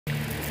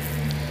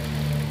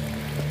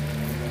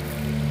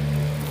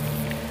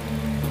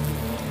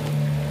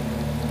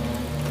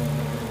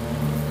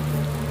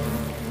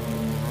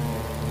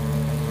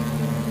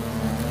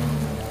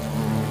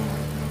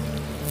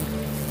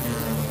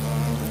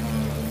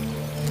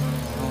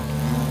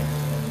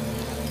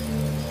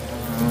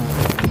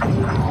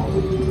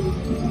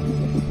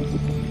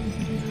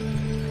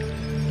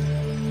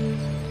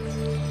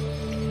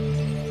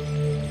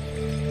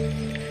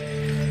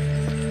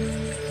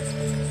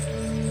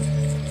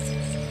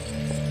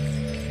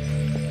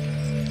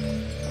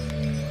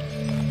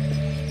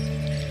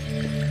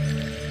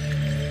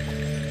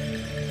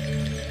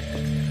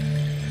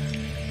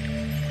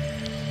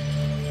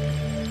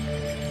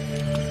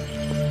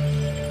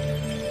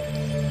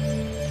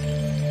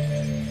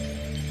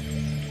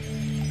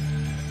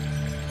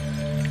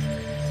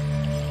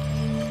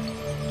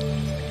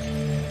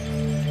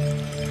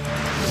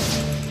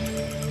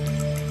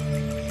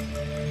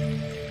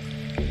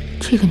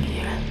这个女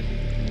人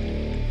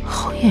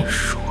好眼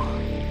熟啊！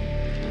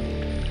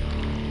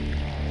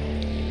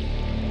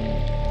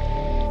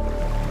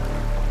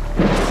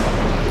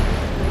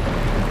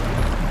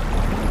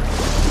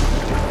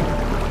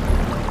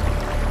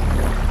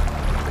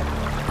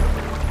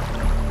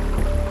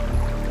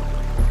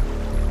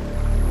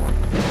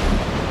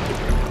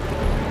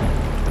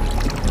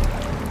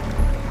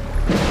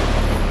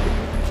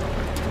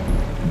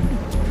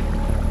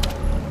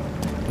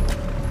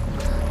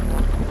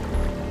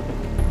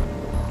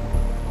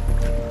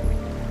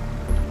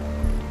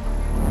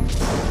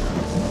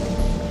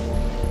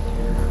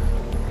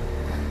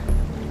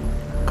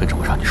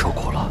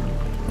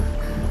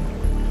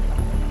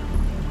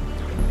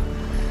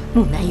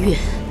木南月，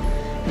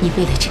你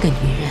为了这个女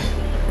人，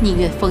宁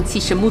愿放弃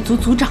神木族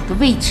族长的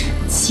位置，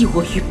弃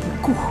我于不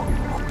顾。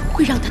我不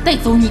会让她带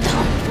走你的。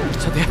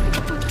小蝶，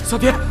小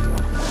蝶，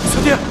小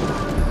蝶，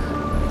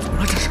怎么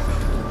了这是？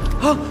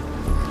啊，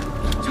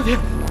小蝶，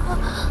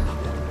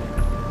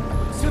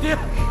小蝶，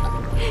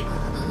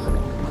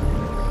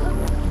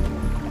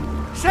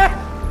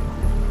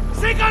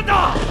谁干的？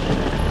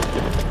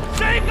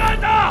谁干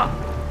的？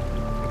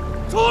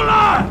出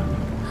来！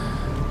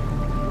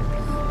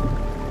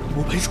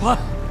 穆北川，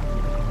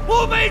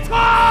穆北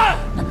川！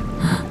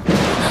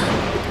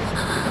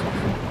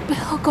不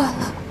要管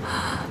了，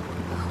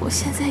我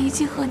现在已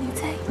经和你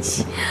在一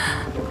起，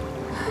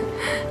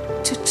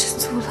这知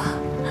足了。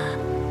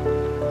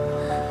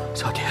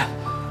小蝶，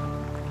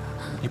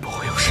你不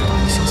会有事的，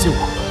你相信我。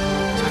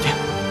小蝶，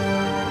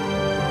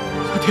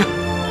小蝶，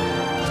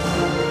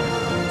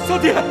小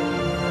蝶，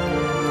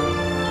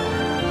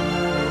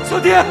小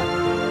蝶，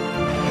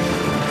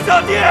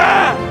小蝶！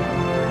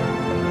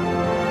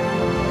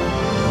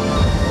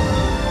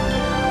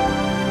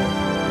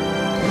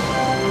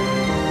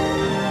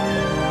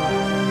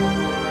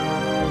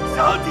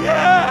 小蝶，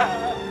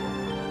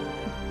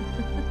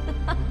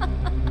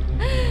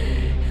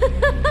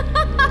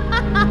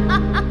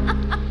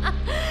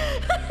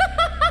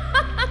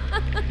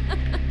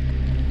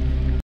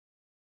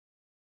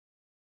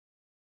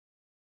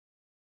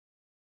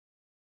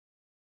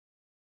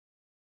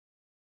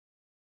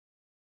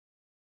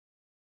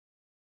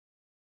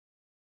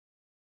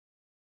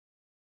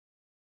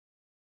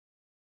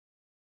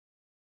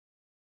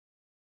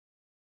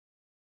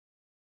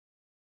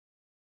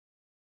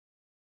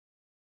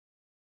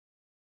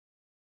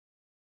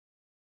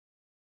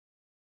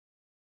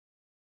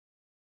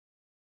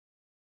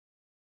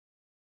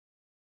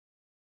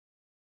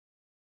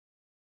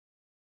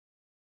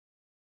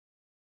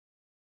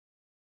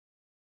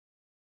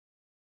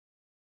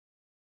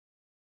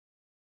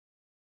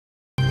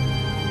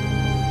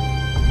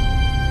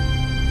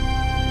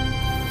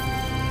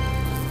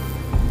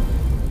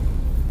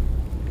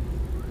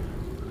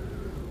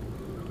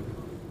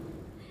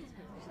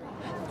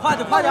快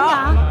点，快点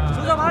啊！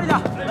手脚麻利点，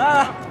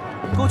来，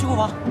跟我去库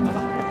房。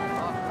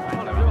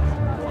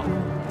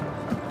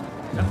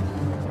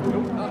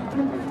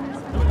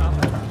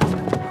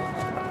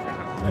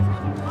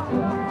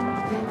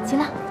行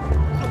了，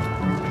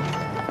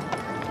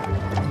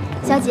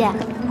小姐，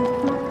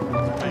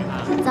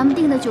咱们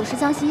订的90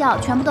箱西药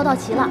全部都到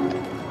齐了，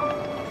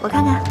我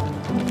看看。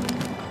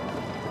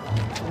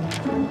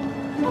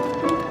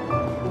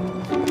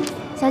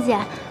小姐，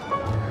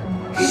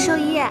兽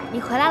医，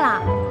你回来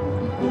了。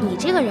 你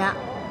这个人，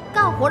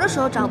干活的时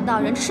候找不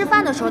到人，吃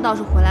饭的时候倒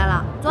是回来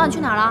了。昨晚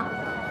去哪儿了？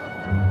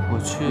我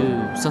去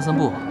散散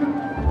步。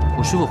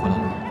我师傅回来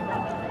了吗？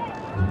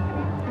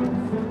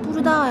不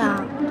知道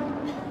呀。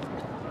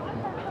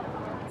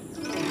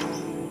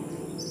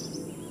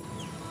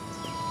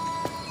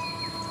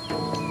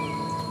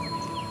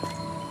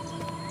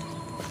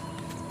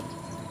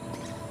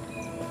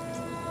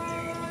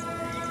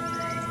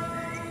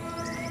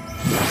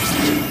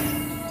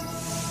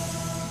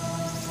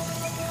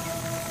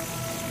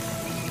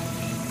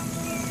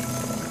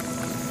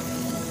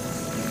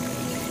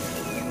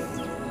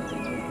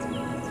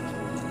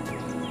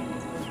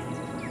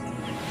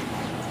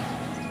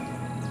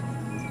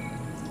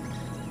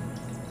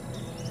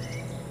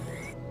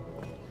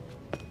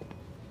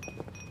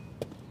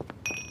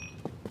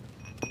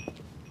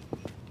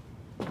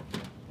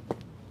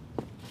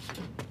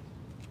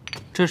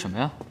这是什么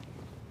呀？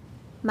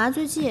麻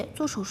醉剂，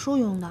做手术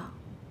用的。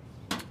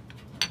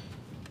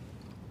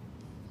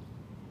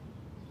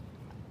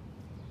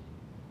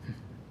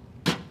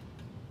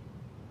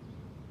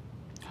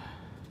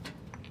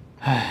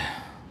唉。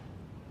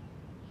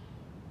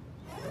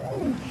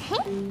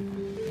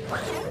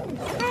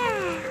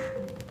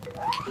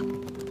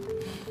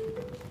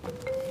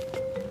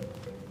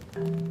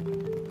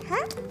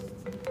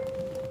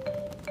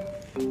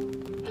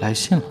来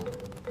信了。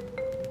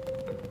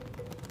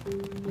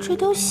 这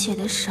都写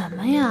的什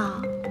么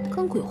呀？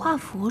跟鬼画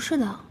符似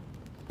的。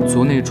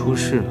族内出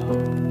事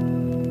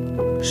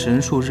了，神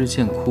树日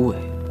渐枯萎，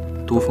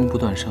毒风不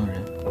断伤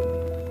人。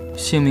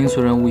性命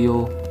虽然无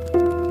忧，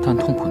但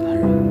痛苦难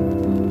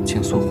忍，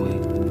请速回。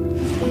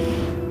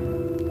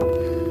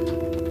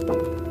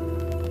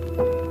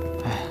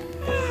哎，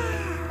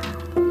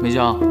没米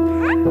香，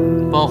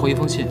帮我回一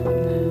封信，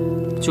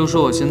就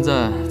说我现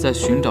在在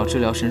寻找治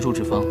疗神术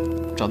之方，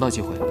找到机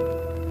会。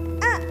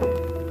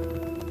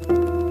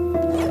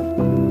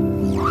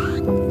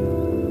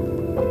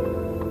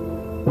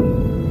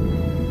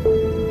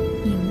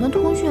你们的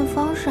通讯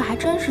方式还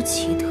真是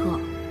奇特。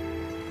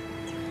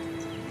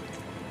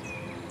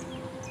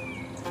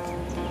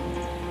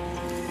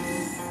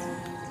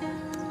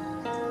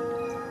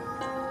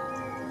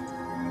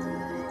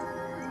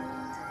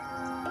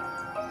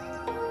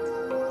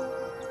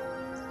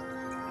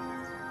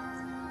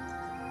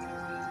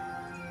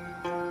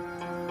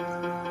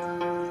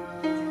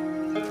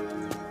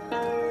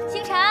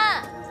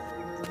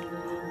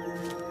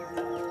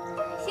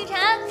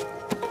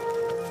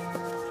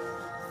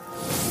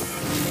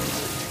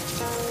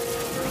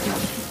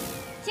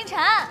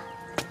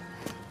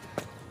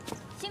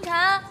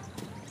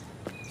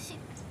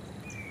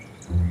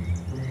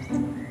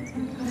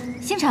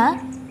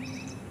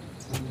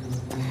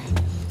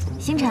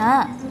星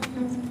辰，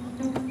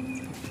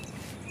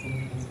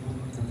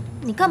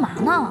你干嘛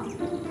呢？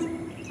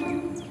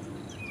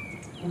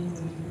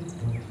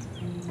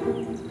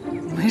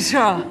没事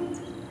啊。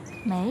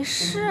没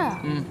事。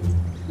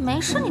没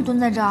事，你蹲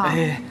在这儿。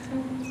哎，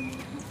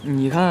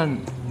你看，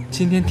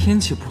今天天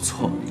气不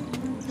错，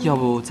要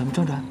不咱们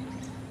转转？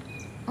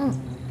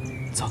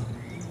走。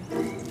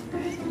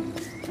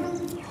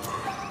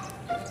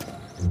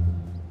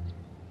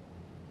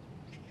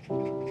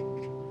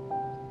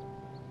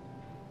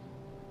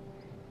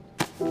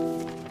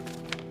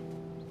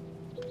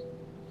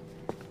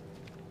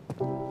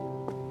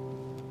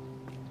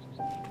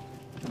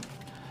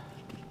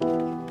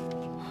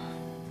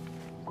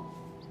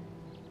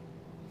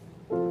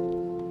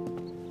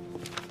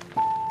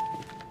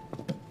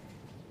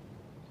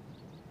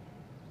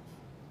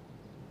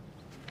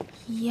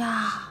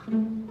呀，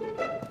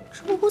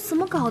这屋怎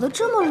么搞得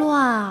这么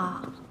乱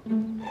啊？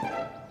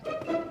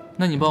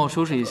那你帮我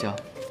收拾一下。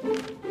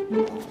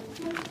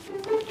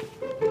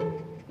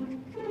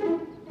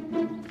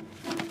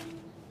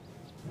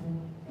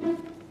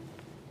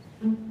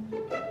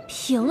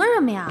凭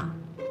什么呀？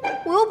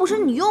我又不是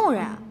你佣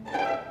人。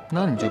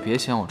那你就别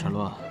嫌我这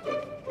乱。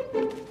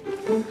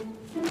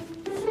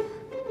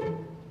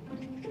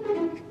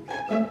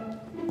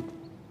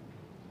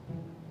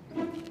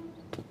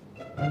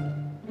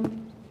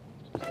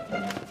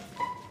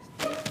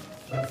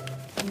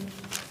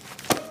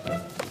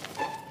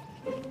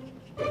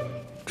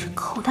这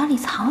口袋里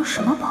藏着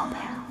什么宝贝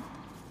啊？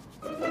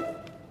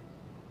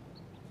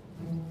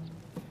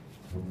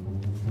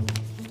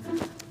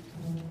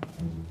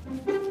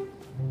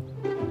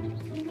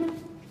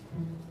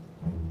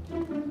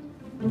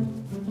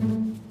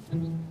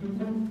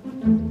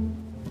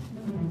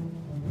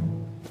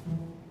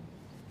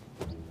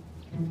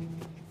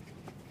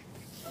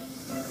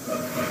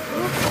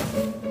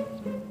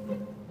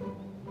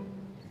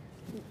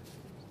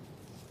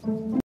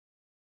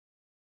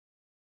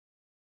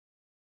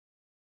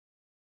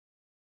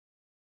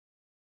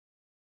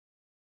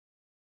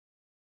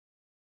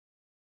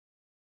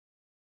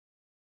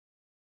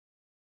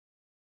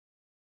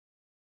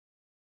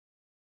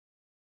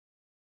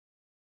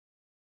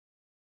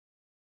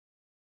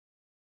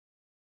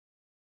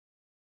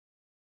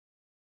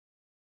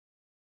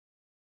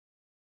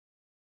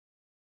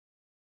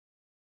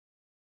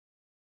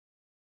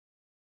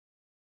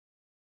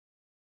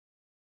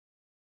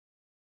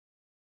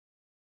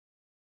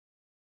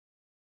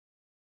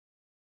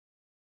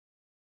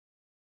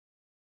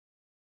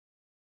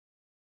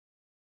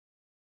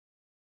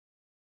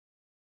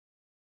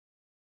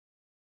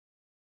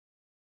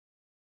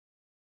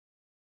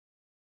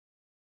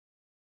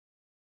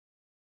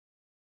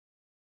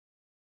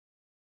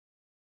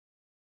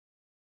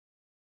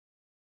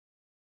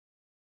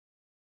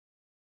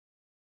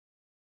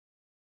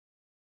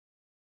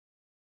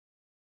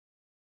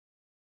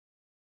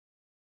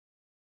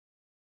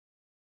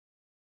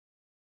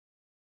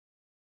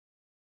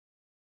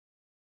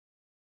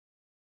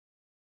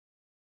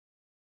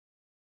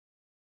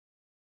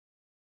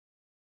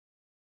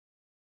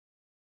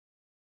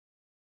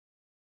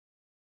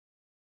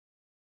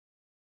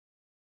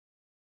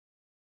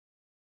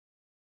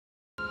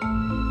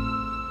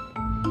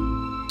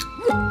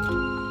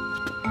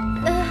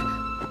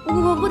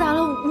我不打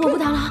了，我不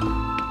打了。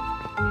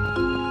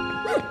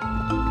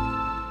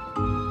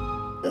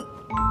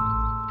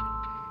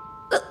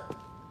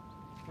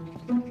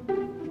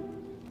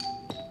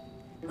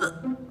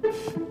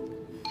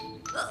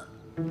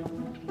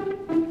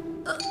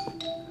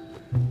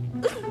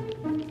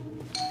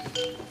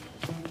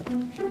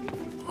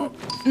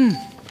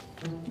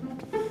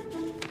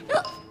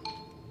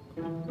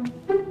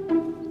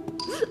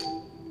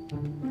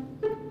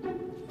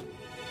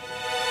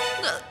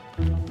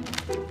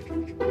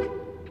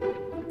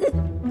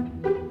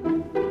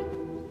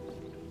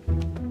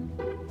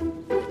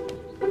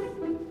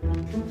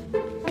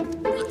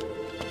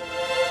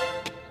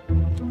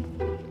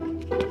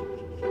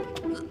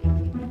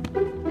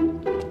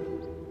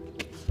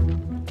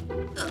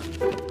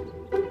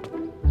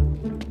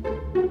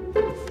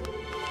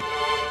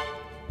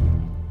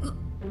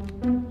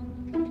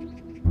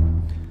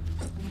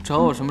找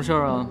我什么事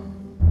儿啊？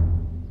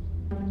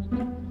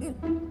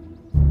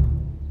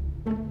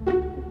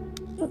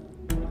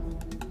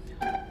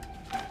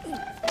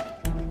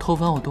偷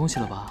翻我东西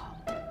了吧？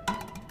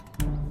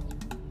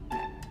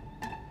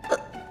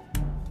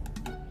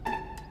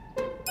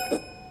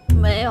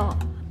没有，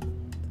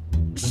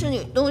是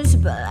你东西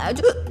本来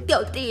就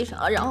掉地上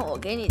了，然后我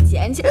给你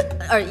捡起来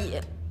而已。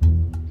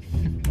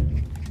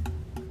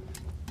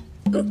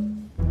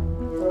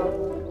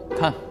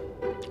看，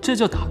这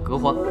叫打嗝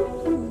花，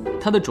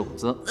它的种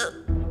子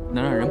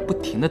能让人不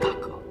停地打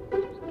嗝，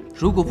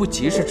如果不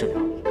及时治疗，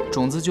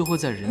种子就会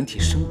在人体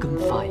生根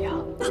发芽，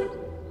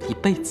一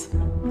辈子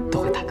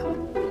都会打嗝。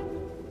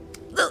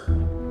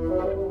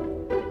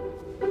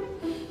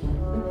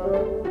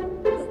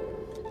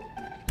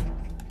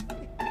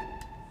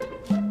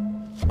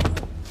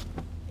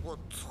我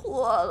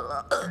错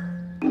了，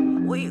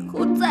我以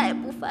后再也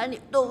不翻你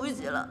东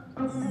西了。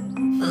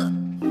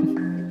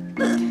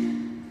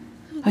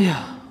哎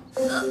呀，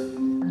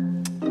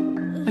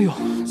哎呦，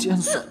肩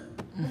酸，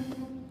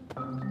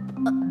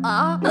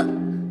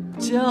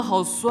肩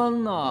好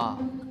酸呐！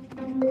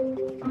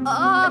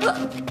哎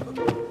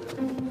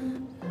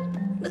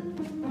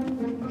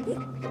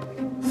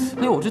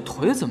呦，我这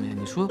腿怎么样？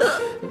你说？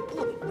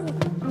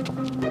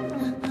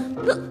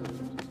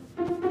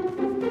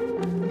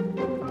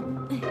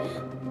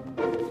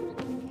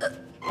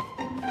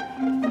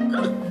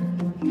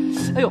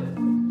哎呦，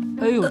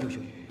哎呦呦呦呦呦，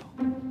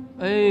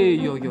哎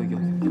呦呦呦呦呦！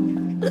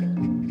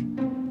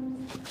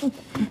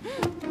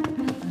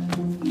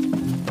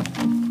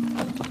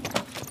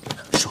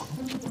手。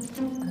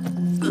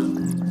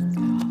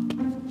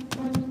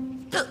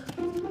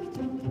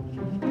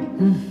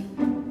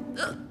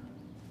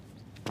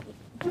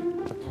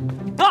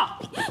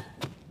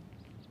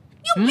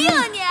有病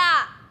啊你！